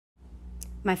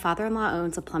My father-in-law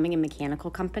owns a plumbing and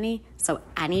mechanical company, so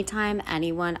anytime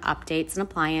anyone updates an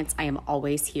appliance, I am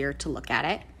always here to look at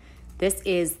it. This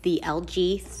is the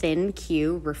LG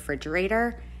Thin-Q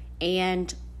refrigerator,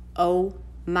 and oh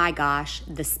my gosh,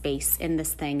 the space in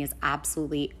this thing is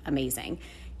absolutely amazing.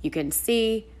 You can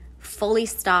see fully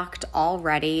stocked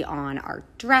already on our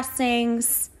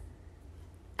dressings,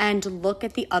 and look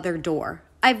at the other door.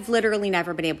 I've literally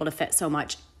never been able to fit so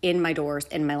much in my doors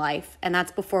in my life, and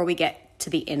that's before we get to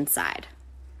the inside.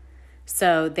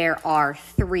 So there are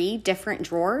 3 different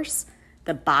drawers.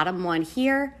 The bottom one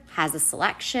here has a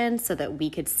selection so that we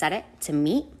could set it to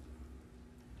meat.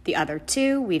 The other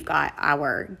 2, we've got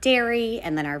our dairy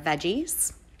and then our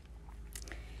veggies.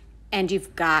 And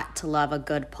you've got to love a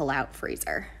good pull-out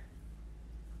freezer.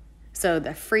 So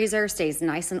the freezer stays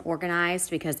nice and organized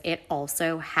because it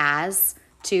also has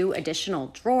 2 additional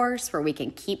drawers where we can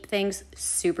keep things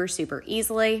super, super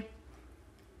easily.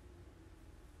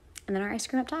 And then our ice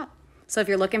cream up top. So if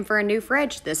you're looking for a new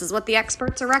fridge, this is what the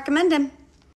experts are recommending.